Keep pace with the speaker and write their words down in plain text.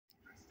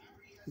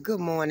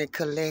Good morning,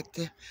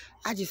 collective.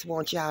 I just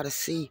want y'all to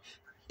see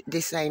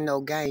this ain't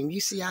no game. You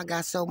see, I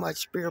got so much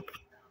spirit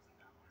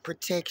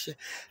protection.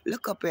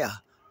 Look up there.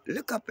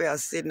 Look up there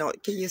sitting on,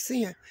 can you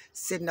see him?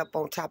 Sitting up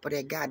on top of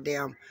that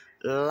goddamn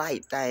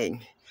light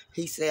thing.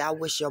 He said, I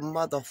wish your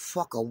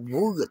motherfucker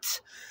would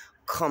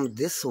come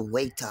this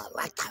way to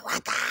like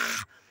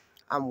that.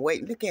 I'm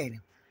waiting. Look at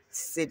him.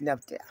 Sitting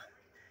up there.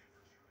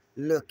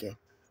 Looking.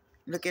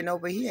 Looking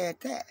over here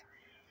at that.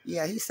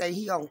 Yeah, he say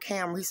he on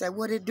camera. He say,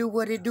 what it do,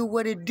 what it do,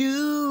 what it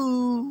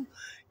do?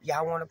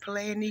 Y'all want to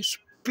play in these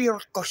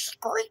spiritual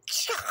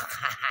streets?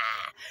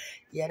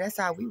 Yeah, that's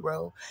how we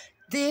roll.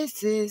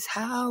 This is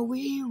how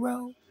we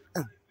roll.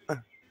 Uh,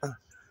 uh.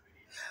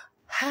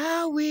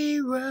 How we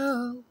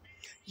roll.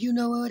 You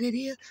know what it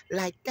is?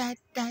 Like that.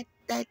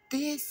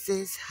 This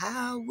is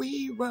how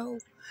we roll.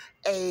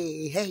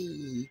 Hey,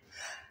 hey.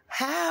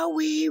 How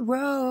we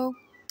roll.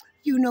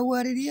 You know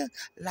what it is?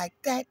 Like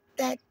that.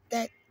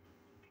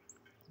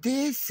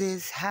 This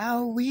is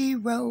how we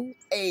roll.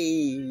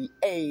 Hey,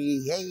 hey,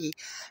 hey.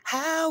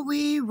 How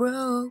we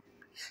roll.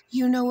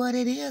 You know what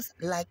it is?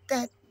 Like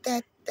that.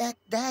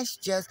 That's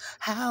just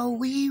how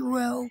we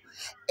roll.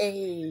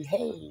 Hey,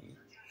 hey.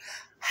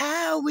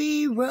 How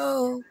we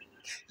roll.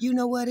 You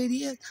know what it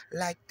is?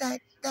 Like that.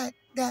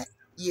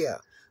 Yeah.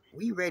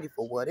 We ready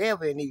for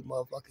whatever in these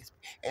motherfuckers.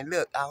 And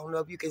look, I don't know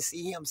if you can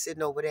see him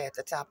sitting over there at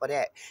the top of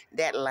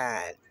that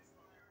line.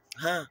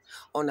 Huh?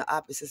 On the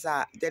opposite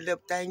side, that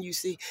little thing you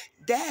see,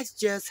 that's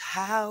just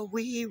how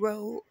we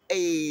roll.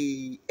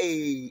 Hey.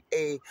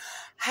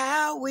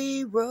 How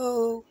we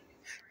roll.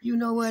 You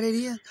know what it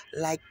is?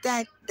 Like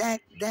that.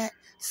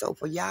 So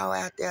for y'all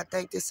out there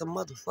think this a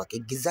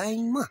motherfucking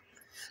game,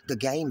 the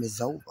game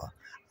is over.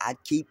 I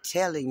keep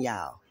telling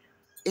y'all,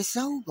 it's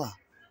over.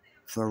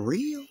 For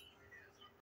real.